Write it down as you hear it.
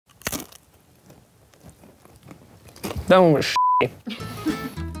That one was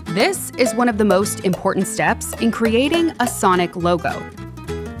This is one of the most important steps in creating a sonic logo.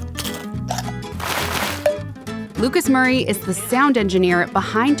 Lucas Murray is the sound engineer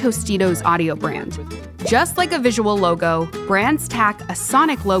behind Tostitos' audio brand. Just like a visual logo, brands tack a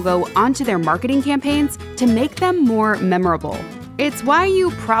sonic logo onto their marketing campaigns to make them more memorable. It's why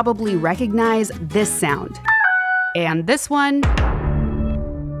you probably recognize this sound, and this one,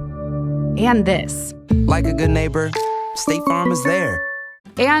 and this. Like a good neighbor, State Farm is there.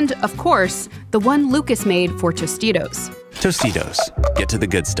 And, of course, the one Lucas made for Tostitos. Tostitos, get to the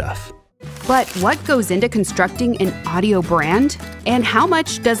good stuff. But what goes into constructing an audio brand? And how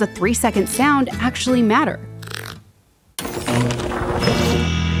much does a 3-second sound actually matter?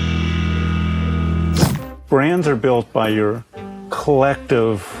 Brands are built by your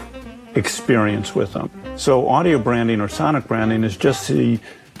collective experience with them. So audio branding or sonic branding is just the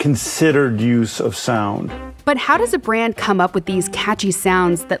considered use of sound. But how does a brand come up with these catchy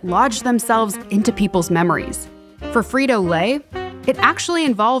sounds that lodge themselves into people's memories? For Frito-Lay, it actually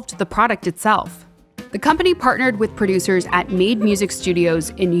involved the product itself. The company partnered with producers at Made Music Studios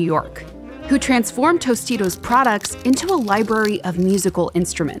in New York, who transformed Tostitos' products into a library of musical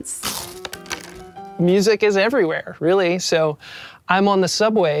instruments. Music is everywhere, really. So I'm on the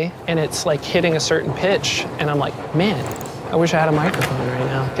subway and it's like hitting a certain pitch and I'm like, man, I wish I had a microphone right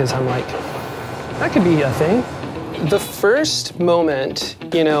now, because I'm like, that could be a thing. The first moment,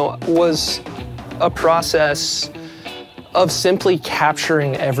 was a process of simply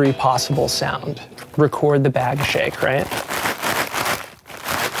capturing every possible sound. Record the bag shake, right?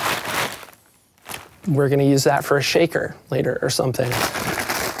 We're gonna use that for a shaker later or something.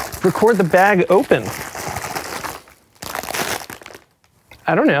 Record the bag open.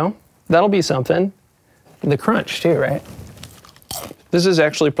 I don't know, that'll be something. The crunch too, right? This is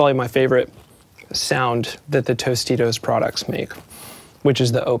actually probably my favorite sound that the Tostitos products make, which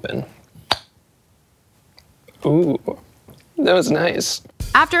is the open. Ooh. That was nice.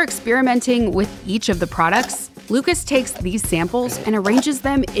 After experimenting with each of the products, Lucas takes these samples and arranges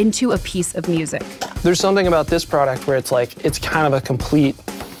them into a piece of music. There's something about this product where it's like, it's kind of a complete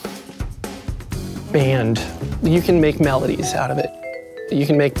band. You can make melodies out of it. You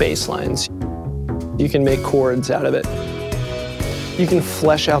can make bass lines. You can make chords out of it. You can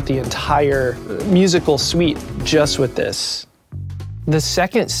flesh out the entire musical suite just with this. The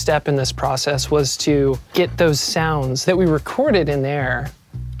second step in this process was to get those sounds that we recorded in there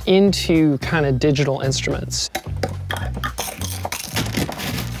into kind of digital instruments.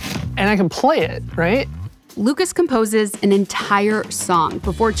 And I can play it, right? Lucas composes an entire song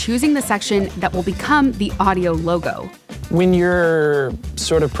before choosing the section that will become the audio logo. When you're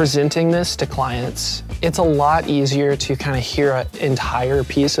sort of presenting this to clients, it's a lot easier to kind of hear an entire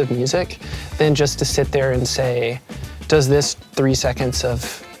piece of music than just to sit there and say, does this 3 seconds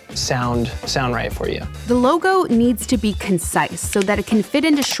of sound right for you? The logo needs to be concise so that it can fit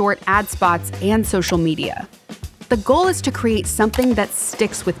into short ad spots and social media. The goal is to create something that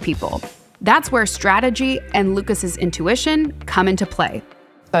sticks with people. That's where strategy and Lucas's intuition come into play.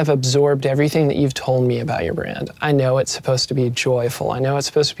 I've absorbed everything that you've told me about your brand. I know it's supposed to be joyful. I know it's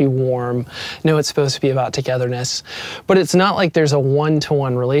supposed to be warm. I know it's supposed to be about togetherness. But it's not like there's a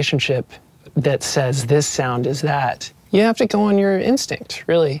one-to-one relationship that says this sound is that. You have to go on your instinct,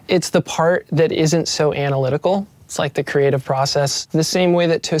 really. It's the part that isn't so analytical. It's like the creative process. The same way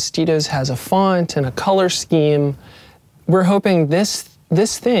that Tostitos has a font and a color scheme, we're hoping this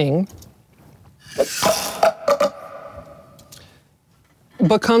thing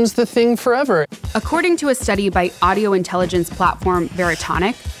becomes the thing forever. According to a study by audio intelligence platform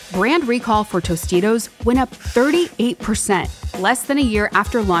Veritonic, brand recall for Tostitos went up 38% less than a year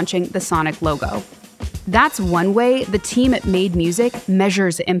after launching the Sonic logo. That's one way the team at Made Music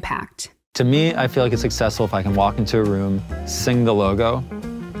measures impact. To me, I feel like it's successful if I can walk into a room, sing the logo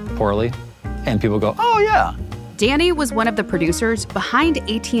poorly, and people go, oh yeah. Danny was one of the producers behind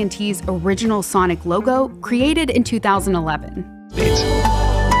AT&T's original Sonic logo, created in 2011.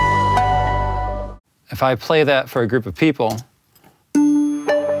 If I play that for a group of people,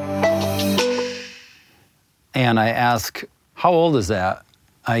 and I ask, how old is that?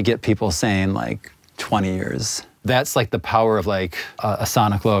 I get people saying like 20 years. That's like the power of like a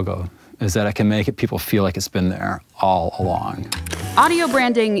Sonic logo, is that I can make people feel like it's been there all along. Audio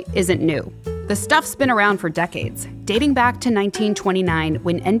branding isn't new. The stuff's been around for decades, dating back to 1929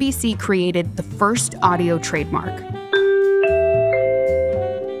 when NBC created the first audio trademark.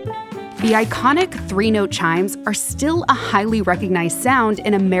 The iconic 3-note chimes are still a highly recognized sound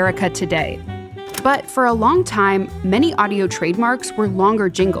in America today. But for a long time, many audio trademarks were longer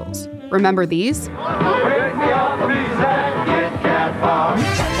jingles. Remember these?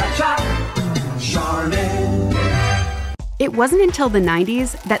 It wasn't until the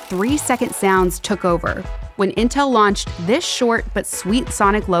 90s that 3-second sounds took over, when Intel launched this short but sweet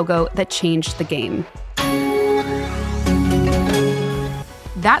sonic logo that changed the game.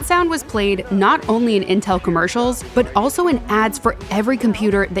 That sound was played not only in Intel commercials, but also in ads for every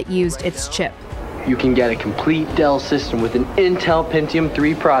computer that used its chip. You can get a complete Dell system with an Intel Pentium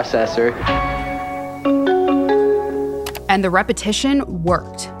 3 processor. And the repetition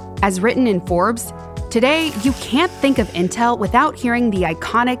worked. As written in Forbes, today you can't think of Intel without hearing the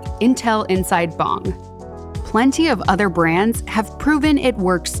iconic Intel Inside Bong. Plenty of other brands have proven it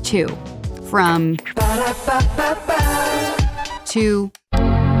works too. From to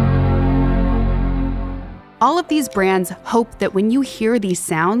all of these brands hope that when you hear these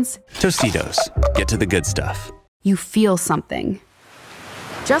sounds, Tostitos, get to the good stuff. you feel something.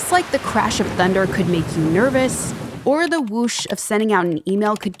 Just like the crash of thunder could make you nervous, or the whoosh of sending out an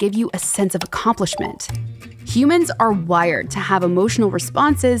email could give you a sense of accomplishment. Humans are wired to have emotional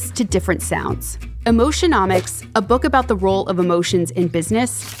responses to different sounds. Emotionomics, a book about the role of emotions in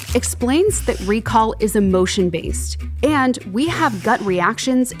business, explains that recall is emotion-based, and we have gut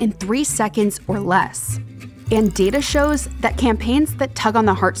reactions in 3 seconds or less. And data shows that campaigns that tug on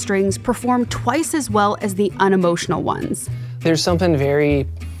the heartstrings perform twice as well as the unemotional ones. There's something very,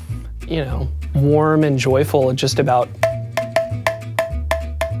 warm and joyful just about.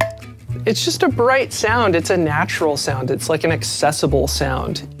 It's just a bright sound. It's a natural sound. It's like an accessible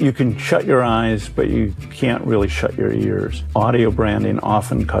sound. You can shut your eyes, but you can't really shut your ears. Audio branding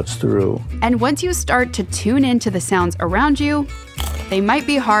often cuts through. And once you start to tune into the sounds around you, they might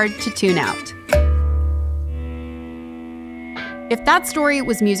be hard to tune out. If that story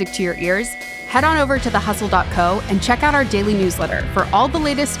was music to your ears, head on over to thehustle.co and check out our daily newsletter for all the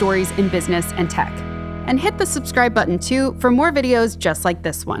latest stories in business and tech. And hit the subscribe button too for more videos just like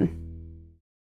this one.